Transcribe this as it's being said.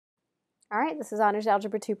All right, this is Honors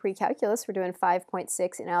Algebra 2 Pre-Calculus. We're doing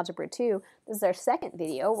 5.6 in Algebra 2. This is our second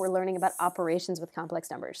video. We're learning about operations with complex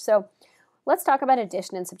numbers. So let's talk about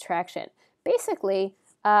addition and subtraction. Basically,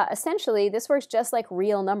 essentially, this works just like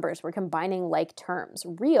real numbers. We're combining like terms.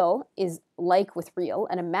 Real is like with real,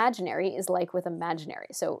 and imaginary is like with imaginary.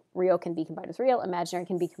 So real can be combined with real, imaginary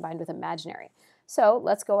can be combined with imaginary. So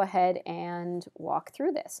let's go ahead and walk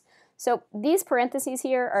through this. So these parentheses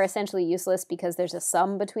here are essentially useless because there's a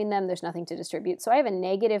sum between them. There's nothing to distribute. So I have a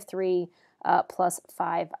negative 3 plus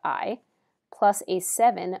 5i plus a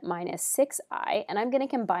 7 minus 6i, and I'm going to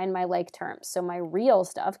combine my like terms. So my real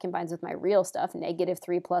stuff combines with my real stuff. Negative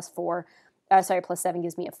 3 plus 4, plus 7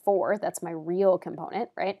 gives me a 4. That's my real component,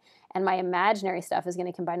 right? And my imaginary stuff is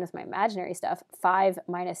going to combine with my imaginary stuff. 5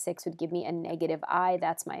 minus 6 would give me a negative I.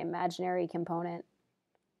 That's my imaginary component,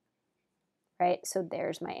 right? So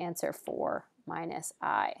there's my answer, 4 minus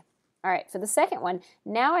I. All right, for the second one,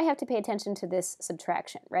 now I have to pay attention to this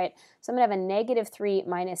subtraction, right? So I'm going to have a negative 3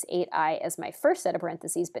 minus 8i as my first set of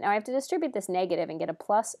parentheses, but now I have to distribute this negative and get a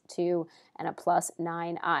plus 2 and a plus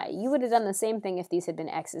 9i. You would have done the same thing if these had been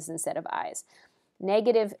x's instead of i's.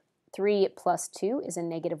 Negative 3 plus 2 is a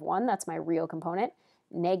negative 1. That's my real component.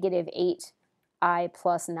 Negative 8i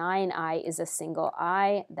plus 9i is a single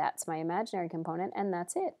I. That's my imaginary component, and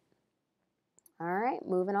that's it. All right,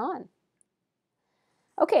 moving on.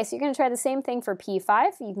 Okay, so you're going to try the same thing for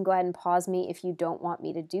P5. You can go ahead and pause me if you don't want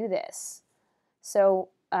me to do this. So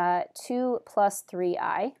 2 plus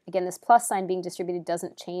 3i. Again, this plus sign being distributed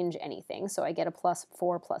doesn't change anything, so I get a plus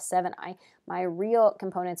 4 plus 7i. My real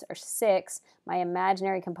components are 6. My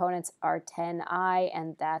imaginary components are 10i,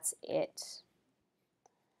 and that's it.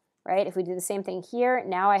 Right? If we do the same thing here,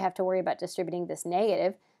 now I have to worry about distributing this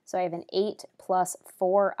negative. So I have an 8 plus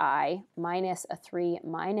 4i minus a 3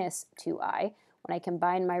 minus 2i. When I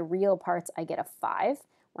combine my real parts, I get a 5.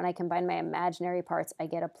 When I combine my imaginary parts, I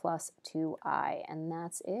get a plus 2i, and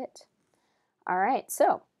that's it. All right,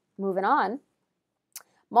 so moving on.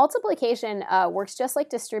 Multiplication works just like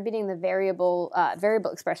distributing the variable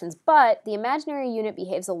expressions, but the imaginary unit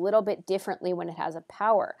behaves a little bit differently when it has a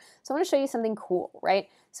power. So I want to show you something cool, right?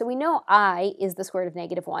 So we know I is the square root of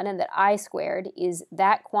negative 1, and that I squared is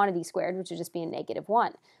that quantity squared, which would just be a negative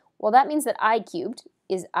 1. Well, that means that I cubed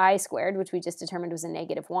is I squared, which we just determined was a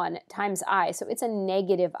negative 1, times I, so it's a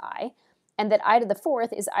negative I. And that I to the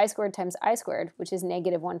fourth is I squared times I squared, which is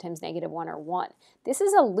negative 1 times negative 1, or 1. This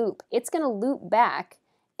is a loop. It's going to loop back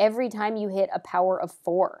every time you hit a power of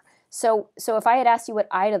 4. So if I had asked you what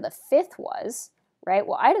I to the fifth was, right,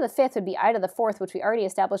 well, I to the fifth would be I to the fourth, which we already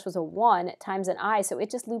established was a 1 times an I, so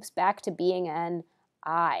it just loops back to being an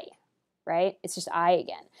I, right? It's just I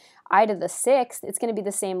again. I to the sixth, it's going to be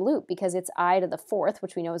the same loop because it's I to the fourth,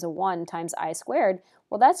 which we know is a 1 times I squared.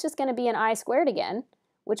 Well, that's just going to be an I squared again,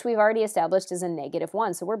 which we've already established is a negative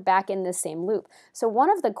 1. So we're back in this same loop. So one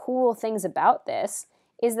of the cool things about this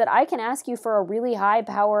is that I can ask you for a really high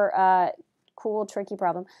power, cool, tricky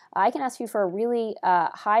problem. I can ask you for a really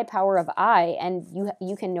high power of I, and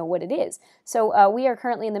you can know what it is. So we are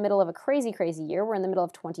currently in the middle of a crazy, crazy year. We're in the middle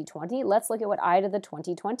of 2020. Let's look at what I to the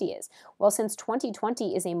 2020 is. Well, since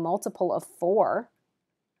 2020 is a multiple of 4,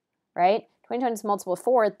 right? 2020 is a multiple of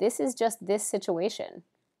 4. This is just this situation.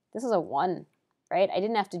 This is a 1, right? I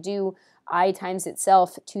didn't have to do I times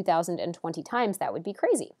itself 2,020 times. That would be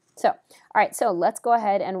crazy. So, all right, so let's go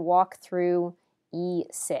ahead and walk through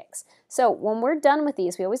E6. So when we're done with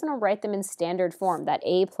these, we always want to write them in standard form, that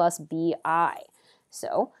A plus BI.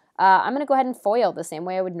 So I'm going to go ahead and FOIL the same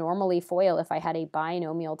way I would normally FOIL if I had a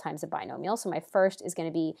binomial times a binomial. So my first is going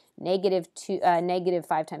to be negative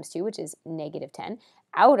 5 times 2, which is negative 10.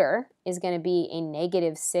 Outer is going to be a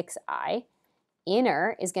negative 6i.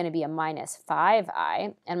 Inner is going to be a minus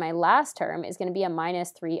 5i. And my last term is going to be a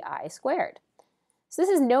minus 3i squared. So this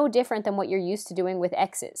is no different than what you're used to doing with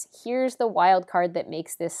x's. Here's the wild card that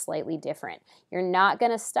makes this slightly different. You're not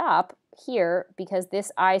going to stop here because this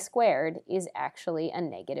I squared is actually a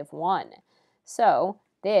negative 1. So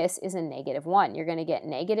this is a negative 1. You're going to get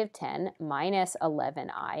negative 10 minus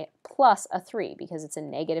 11i plus a 3 because it's a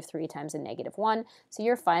negative 3 times a negative 1. So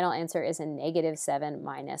your final answer is a negative 7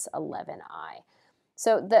 minus 11i.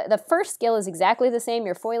 So the first skill is exactly the same.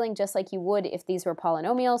 You're foiling just like you would if these were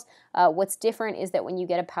polynomials. What's different is that when you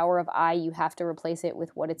get a power of I, you have to replace it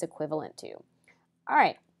with what it's equivalent to. All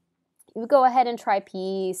right, you go ahead and try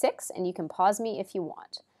P6, and you can pause me if you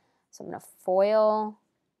want. So I'm going to FOIL,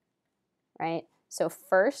 right? So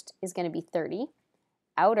first is going to be 30.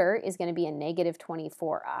 Outer is going to be a negative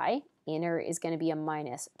 24i. Inner is going to be a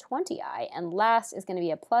minus 20i. And last is going to be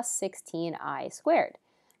a plus 16i squared.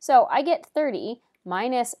 So I get 30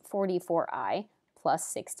 minus 44i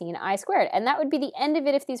plus 16i squared. And that would be the end of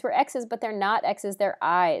it if these were x's, but they're not x's, they're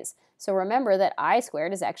i's. So remember that I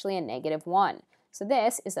squared is actually a negative 1. So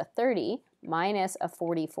this is a 30 minus a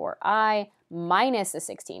 44i minus a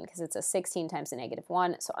 16, because it's a 16 times a negative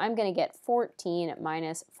 1. So I'm going to get 14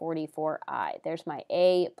 minus 44i. There's my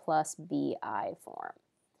a plus bi form.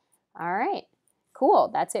 All right, cool.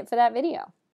 That's it for that video.